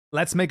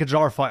Let's make a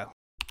jar file.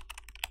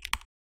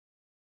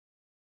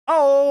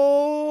 Oh,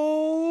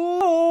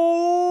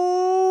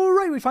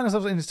 right, we find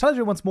ourselves in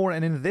IntelliJ once more,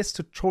 and in this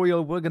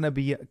tutorial, we're gonna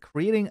be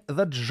creating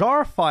the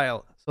jar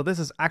file. So this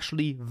is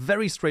actually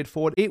very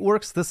straightforward. It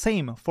works the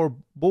same for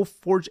both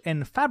Forge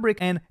and Fabric,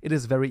 and it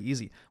is very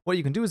easy. What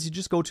you can do is you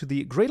just go to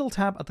the Gradle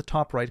tab at the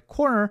top right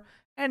corner,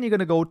 and you're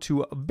gonna go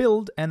to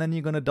Build, and then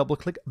you're gonna double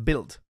click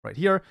Build right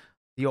here.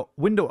 The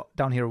window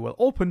down here will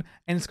open,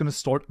 and it's gonna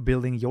start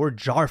building your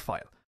jar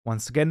file.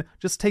 Once again,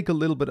 just take a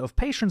little bit of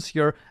patience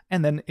here,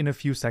 and then in a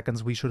few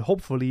seconds, we should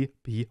hopefully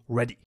be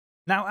ready.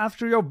 Now,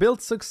 after your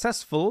build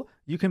successful,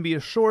 you can be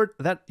assured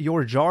that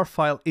your jar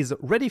file is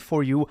ready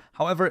for you.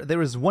 However,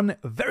 there is one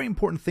very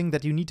important thing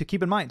that you need to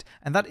keep in mind,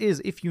 and that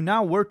is if you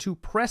now were to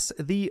press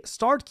the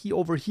start key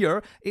over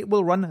here, it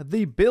will run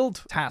the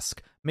build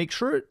task. Make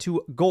sure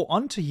to go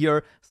onto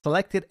here,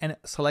 select it, and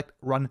select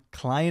run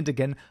client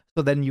again,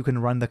 so then you can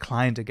run the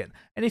client again.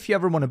 And if you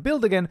ever want to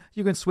build again,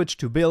 you can switch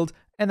to build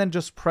and then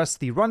just press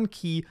the run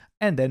key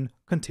and then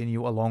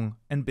continue along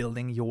and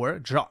building your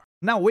jar.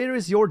 Now, where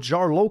is your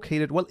jar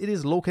located? Well, it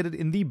is located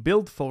in the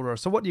build folder.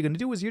 So what you're going to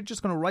do is you're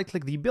just going to right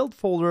click the build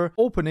folder,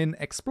 open in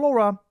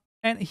Explorer,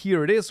 and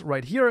here it is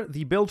right here,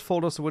 the build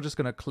folder. So we're just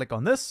going to click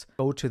on this,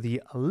 go to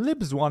the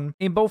libs one.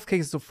 In both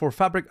cases for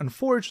Fabric and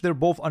Forge, they're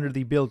both under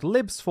the build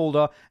libs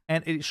folder,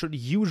 and it should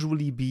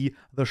usually be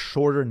the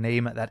shorter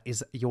name that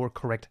is your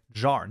correct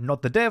jar,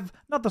 not the dev,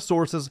 not the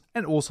sources,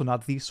 and also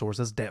not the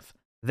sources dev.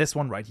 This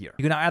one right here.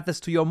 You can now add this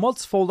to your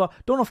mods folder.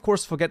 Don't, of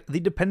course, forget the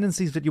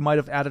dependencies that you might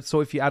have added.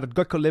 So if you added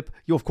Geckolib,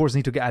 you, of course,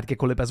 need to add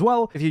Geckolib as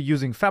well. If you're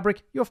using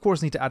Fabric, you, of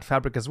course, need to add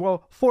Fabric as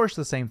well. Forge,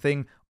 the same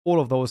thing. All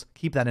of those,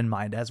 keep that in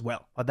mind as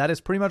well. But that is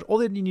pretty much all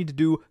that you need to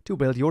do to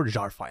build your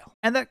jar file.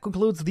 And that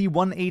concludes the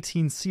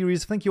 118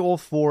 series. Thank you all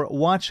for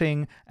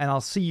watching, and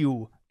I'll see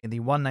you in the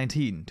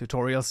 119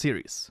 tutorial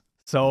series.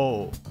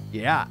 So,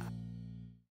 yeah.